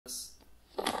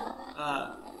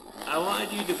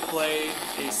you could play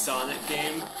a Sonic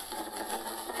game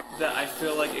that I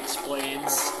feel like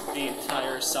explains the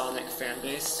entire Sonic fan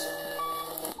base.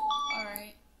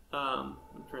 Alright. I'm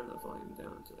turning the volume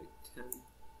down to like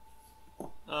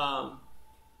 10.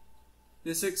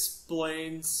 This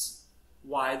explains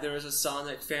why there is a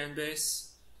Sonic fan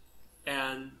base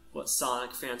and what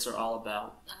Sonic fans are all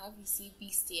about. Obviously,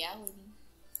 bestiality.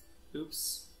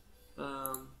 Oops.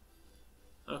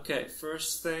 Okay,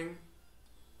 first thing.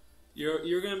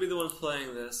 You're gonna be the one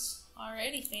playing this.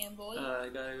 Alriady, fanboy. I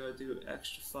gotta go do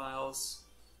extra files,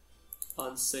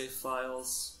 unsafe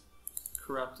files,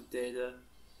 corrupted data,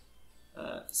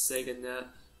 Sega Net.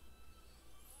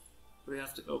 We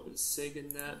have to open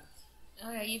Sega Net.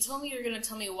 Oh yeah, you told me you were gonna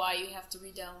tell me why you have to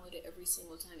re-download it every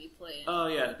single time you play it. Oh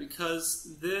yeah,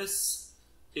 because this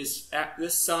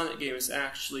Sonic game is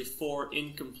actually 4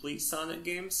 incomplete Sonic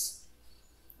games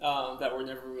that were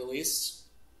never released,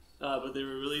 but they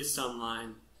were released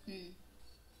online.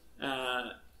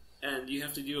 And you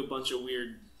have to do a bunch of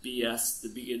weird BS at the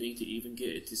beginning to even get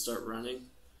it to start running.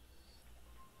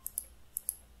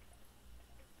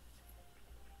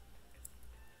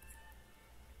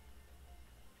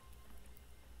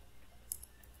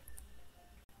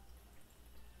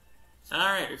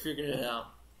 Alright, we figured it out.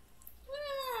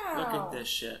 Wow. Look at this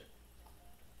shit.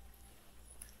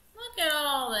 Look at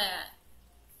all that.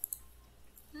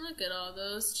 Look at all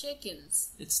those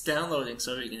chickens. It's downloading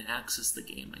so we can access the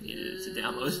game. I needed it to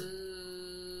download.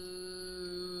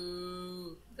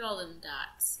 Look at all them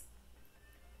dots.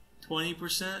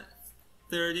 20%?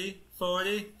 30?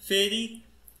 40? 50?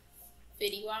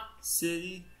 50 watt?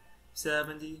 60?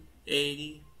 70?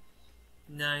 80?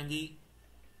 90?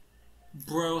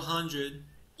 Bro, 100.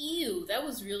 Ew, that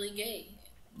was really gay.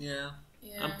 Yeah.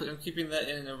 Yeah. I'm keeping that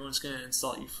in. Everyone's going to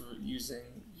insult you for using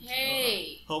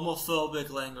homophobic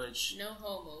language. No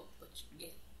homo, but you're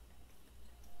gay.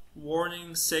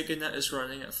 Warning, Sega Net is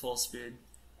running at full speed.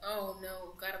 Oh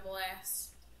no, got a blast.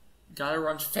 Gotta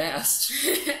run fast.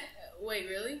 Wait,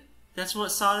 really? That's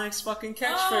what Sonic's fucking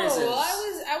catchphrase is.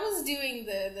 Oh, I was doing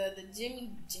the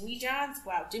Jimmy John's.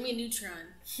 Wow, Jimmy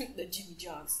Neutron. The Jimmy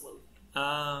John slogan.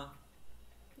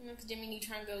 You know, 'cause Jimmy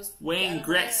Neutron goes. Wayne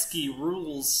Gretzky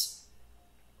rules.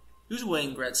 Who's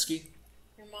Wayne Gretzky?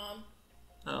 Your mom.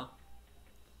 Oh.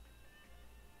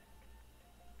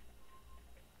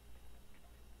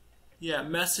 Yeah,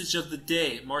 message of the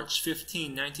day, March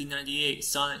 15, 1998.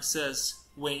 Sonic says,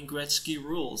 Wayne Gretzky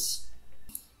rules.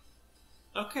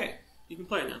 Okay, you can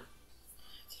play it now.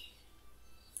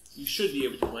 You should be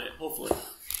able to play it, hopefully.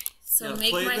 So yeah,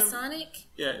 make my Sonic?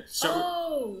 Yeah,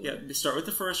 start with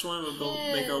the first one, we'll go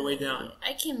make our way down.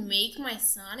 I can make my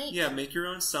Sonic? Yeah, make your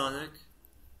own Sonic.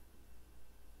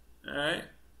 Alright.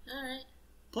 Alright.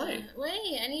 Play.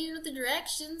 Wait, I need to know the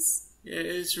directions. Yeah,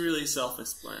 it's really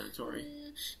self-explanatory.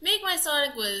 Make My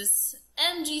Sonic was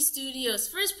MG Studios'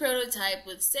 first prototype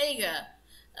with Sega.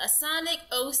 A Sonic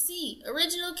OC,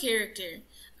 original character.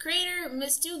 Creator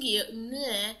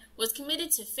Mistugio was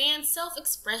committed to fan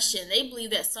self-expression. They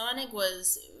believed that Sonic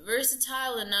was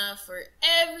versatile enough for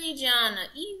every genre.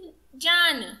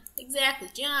 Genre. Exactly,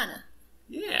 genre.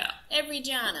 Yeah. Every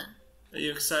genre. Are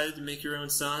you excited to make your own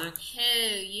Sonic?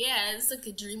 Hell yeah, it's like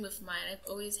a dream of mine. I've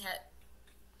always had...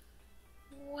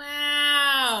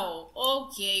 Wow.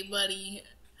 Okay, buddy.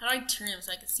 How do I turn him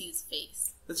so I can see his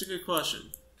face? That's a good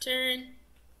question. Turn.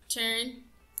 Turn.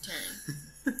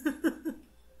 Turn.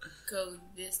 Go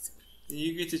this way.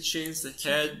 You get to change the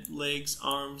head, legs,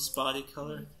 arms, body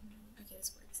color. Okay,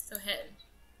 this works. So head.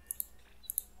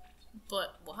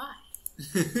 But why?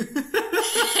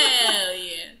 Hell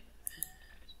yeah.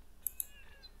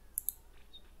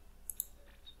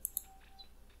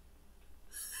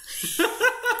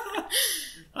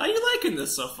 How are you liking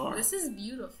this so far? This is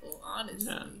beautiful,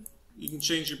 honestly. Yeah. You can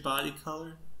change your body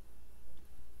color.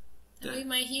 I wave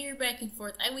my hair back and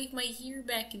forth. I wave my hair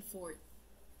back and forth.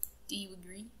 Do you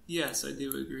agree? Yes, I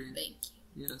do agree. Thank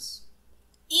you. Yes.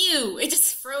 Ew! It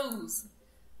just froze.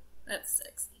 That's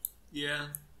sexy.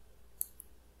 Yeah.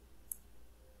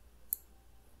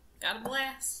 Got a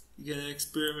blast. You gonna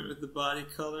experiment with the body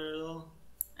color at all?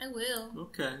 I will.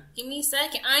 Okay. Give me a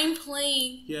second. I'm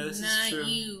playing. Yeah, this not is true.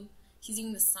 You. He's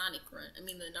doing the Sonic run. I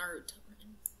mean the Naruto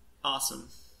run. Awesome.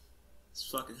 It's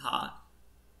fucking hot.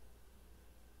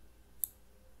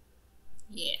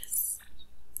 Yes.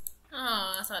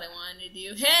 Oh, that's what I wanted to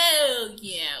do. Hell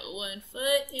yeah! 1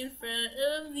 foot in front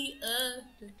of the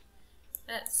other.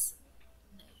 That's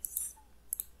nice.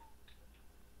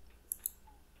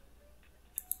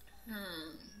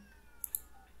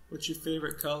 What's your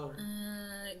favorite color?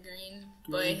 Green.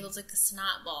 Boy, he looks like a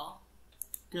snot ball.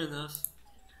 Good enough.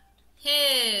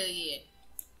 Hell yeah.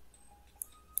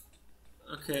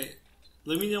 Okay.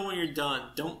 Let me know when you're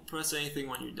done. Don't press anything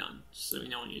when you're done. Just let me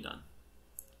know when you're done.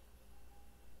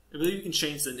 I believe you can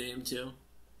change the name too.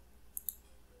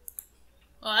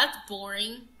 Oh, that's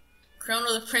boring.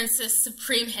 Chrono the Princess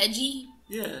Supreme Hedgie?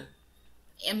 Yeah.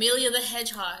 Amelia the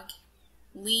Hedgehog.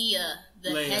 Leah the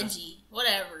Hedgie.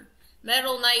 Whatever.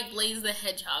 Metal Knight Blaze the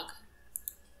Hedgehog.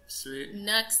 Sweet.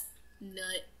 Nut.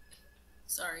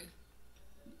 Sorry.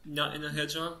 Nut in a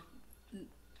Hedgehog?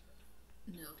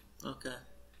 No. Okay.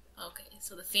 Okay,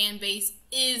 so the fan base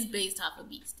is based off of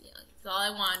Bestiality. That's all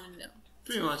I wanted to know.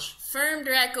 Pretty much. Firm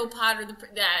Draco Potter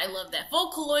I love that.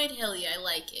 Vocaloid, hell yeah, I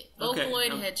like it.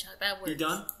 Vocaloid Okay, Hedgehog, that works. You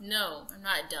done? No, I'm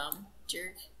not dumb,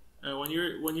 jerk. When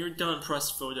you're done, press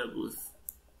photo booth.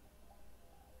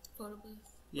 Photo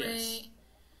booth? Yes. Wait,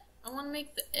 I want to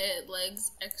make the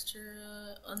legs extra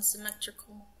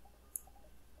unsymmetrical.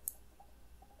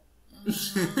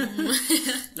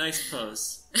 Nice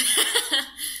pose.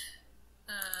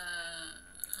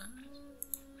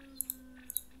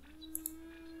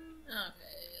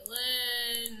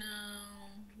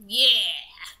 Yeah.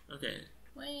 Okay.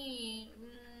 Wait.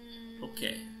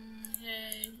 Okay.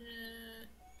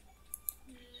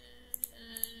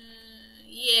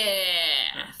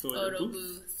 Yeah. Photo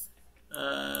booth.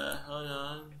 Hold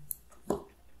on.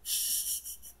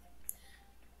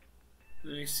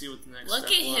 Let me see what the next Look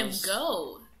step at him was.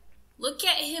 go. Look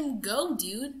at him go,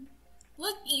 dude.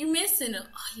 Look, you're missing him.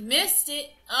 Oh, you missed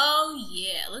it. Oh,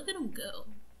 yeah. Look at him go.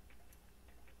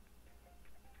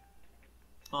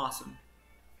 Awesome.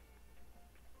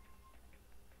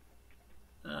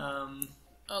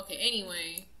 Okay,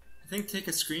 anyway. I think take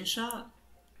a screenshot?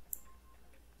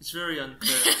 It's very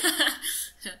unclear.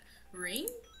 Ring?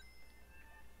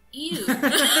 Ew.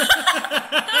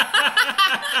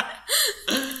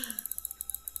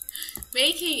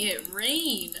 Making it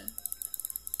rain.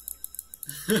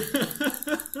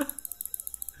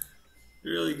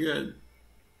 Really good.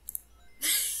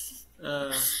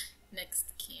 Next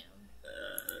cam.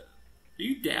 Are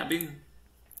you dabbing?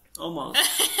 Almost.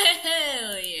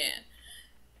 Hell yeah.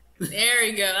 There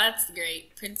we go. That's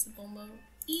great. Principal mode.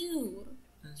 Ew.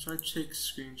 Let's try to take a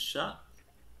screenshot.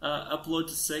 Upload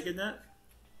to SegaNet.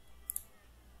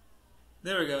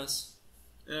 There it goes.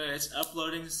 It's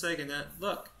uploading to SegaNet.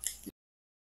 Look.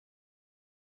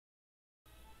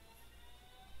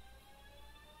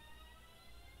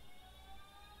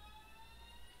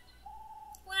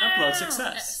 Wow. Upload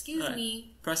success. Excuse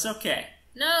me. Press OK.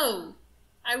 No.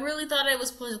 I really thought I was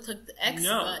supposed to click the X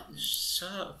button.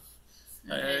 Shut up.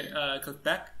 Okay. Click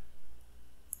back.